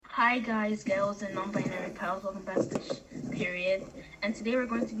Hi guys, girls, and non-binary pals. Welcome back to Period. And today we're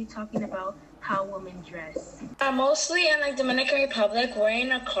going to be talking about how women dress. Mostly in Dominican Republic,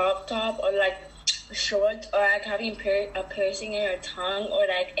 wearing a crop top or shorts or having a piercing in your tongue or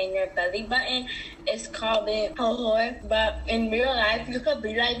in your belly button is called being a whore. But in real life, you could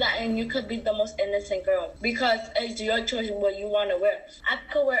be like that and you could be the most innocent girl because it's your choice what you want to wear. I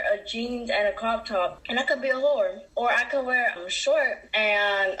could wear a jeans and a crop top and I could be a whore, or I could wear a short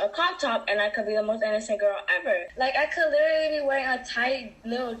and a crop top and I could be the most innocent girl ever. I could literally be wearing a tight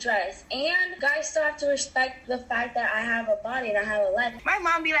little dress, and guys still have to respect the fact that I have a body and I have a leg. My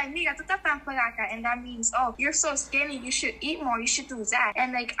mom be like, "Miga, tu tá tão fraca," and that means, oh, you're so skinny, you should eat more, you should do that.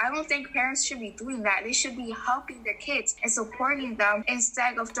 And I don't think parents should be doing that. They should be helping their kids and supporting them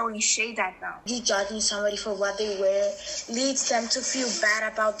instead of throwing shade at them. You judging somebody for what they wear leads them to feel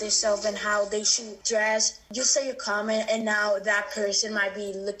bad about themselves and how they should dress. You say a comment and now that person might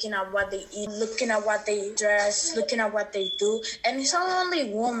be looking at what they eat, looking at what they dress, looking at what they do. And it's not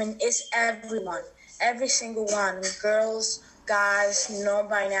only women, it's everyone. Every single one. Girls, guys,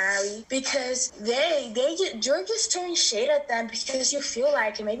 non-binary, because you're just throwing shade at them because you feel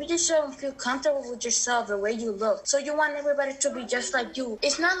like it. Maybe you just don't feel comfortable with yourself, the way you look. So you want everybody to be just like you.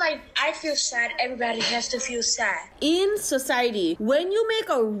 It's not like I feel sad, everybody has to feel sad. In society, when you make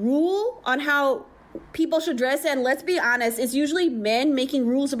a rule on how people should dress, and let's be honest, it's usually men making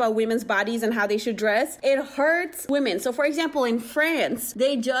rules about women's bodies and how they should dress, it hurts women. So for example, in France,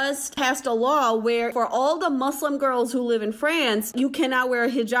 they just passed a law where for all the Muslim girls who live in France, you cannot wear a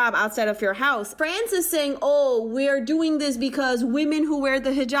hijab outside of your house. France is saying, oh, we're doing this because women who wear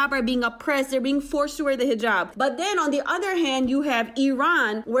the hijab are being oppressed, they're being forced to wear the hijab. But then on the other hand, you have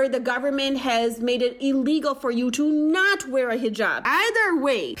Iran, where the government has made it illegal for you to not wear a hijab. Either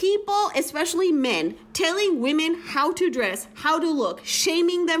way, people, especially men, telling women how to dress, how to look,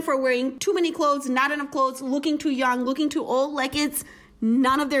 shaming them for wearing too many clothes, not enough clothes, looking too young, looking too old, it's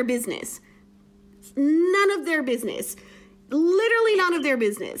none of their business. None of their business. Literally none of their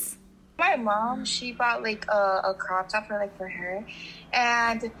business. My mom, she bought a crop top for her,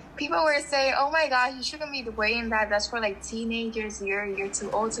 and people were saying, "Oh my God, you shouldn't be wearing that. That's for teenagers. You're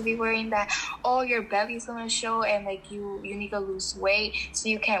too old to be wearing that. Oh, your belly's gonna show, and you need to lose weight, so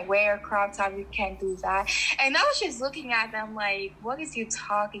you can't wear a crop top. You can't do that." And I was just looking at them like, "What is you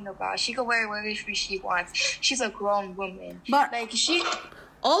talking about? She could wear whatever she wants. She's a grown woman." But she.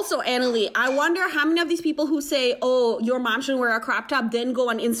 Also, Annalie, I wonder how many of these people who say, oh, your mom shouldn't wear a crop top, then go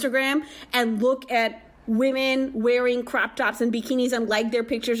on Instagram and look at women wearing crop tops and bikinis and like their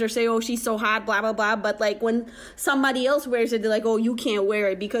pictures or say, oh, she's so hot, blah, blah, blah. But when somebody else wears it, they're like, oh, you can't wear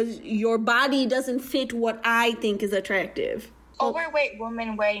it because your body doesn't fit what I think is attractive. Overweight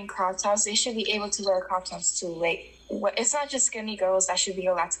women wearing crop tops, they should be able to wear crop tops too. It's not just skinny girls that should be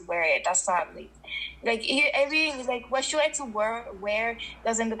allowed to wear it. That's not what you like to wear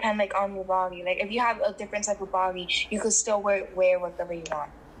doesn't depend on your body. If you have a different type of body, you could still wear whatever you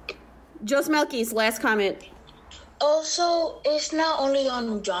want. Just Melky's last comment. Also, it's not only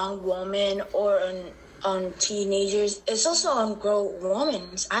on young women or on teenagers, it's also on grown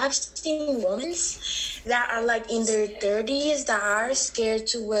women. I've seen women that are in their 30s that are scared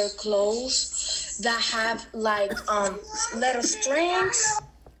to wear clothes that have little strings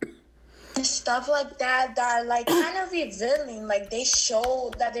and stuff like that are kind of revealing. They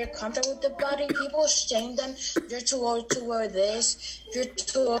show that they're comfortable with the body. People shame them. You're too old to wear this. You're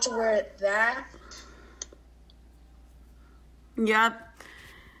too old to wear that. Yep.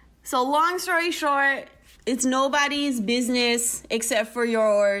 So long story short, it's nobody's business except for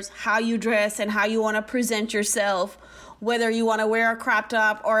yours how you dress and how you want to present yourself. Whether you want to wear a crop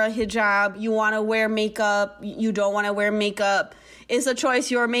top or a hijab, you want to wear makeup, you don't want to wear makeup. It's a choice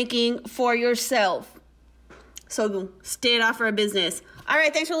you're making for yourself. So stay it off for a business. All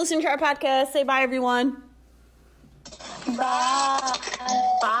right, thanks for listening to our podcast. Say bye, everyone. Bye.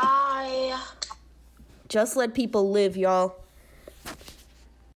 Bye. Just let people live, y'all.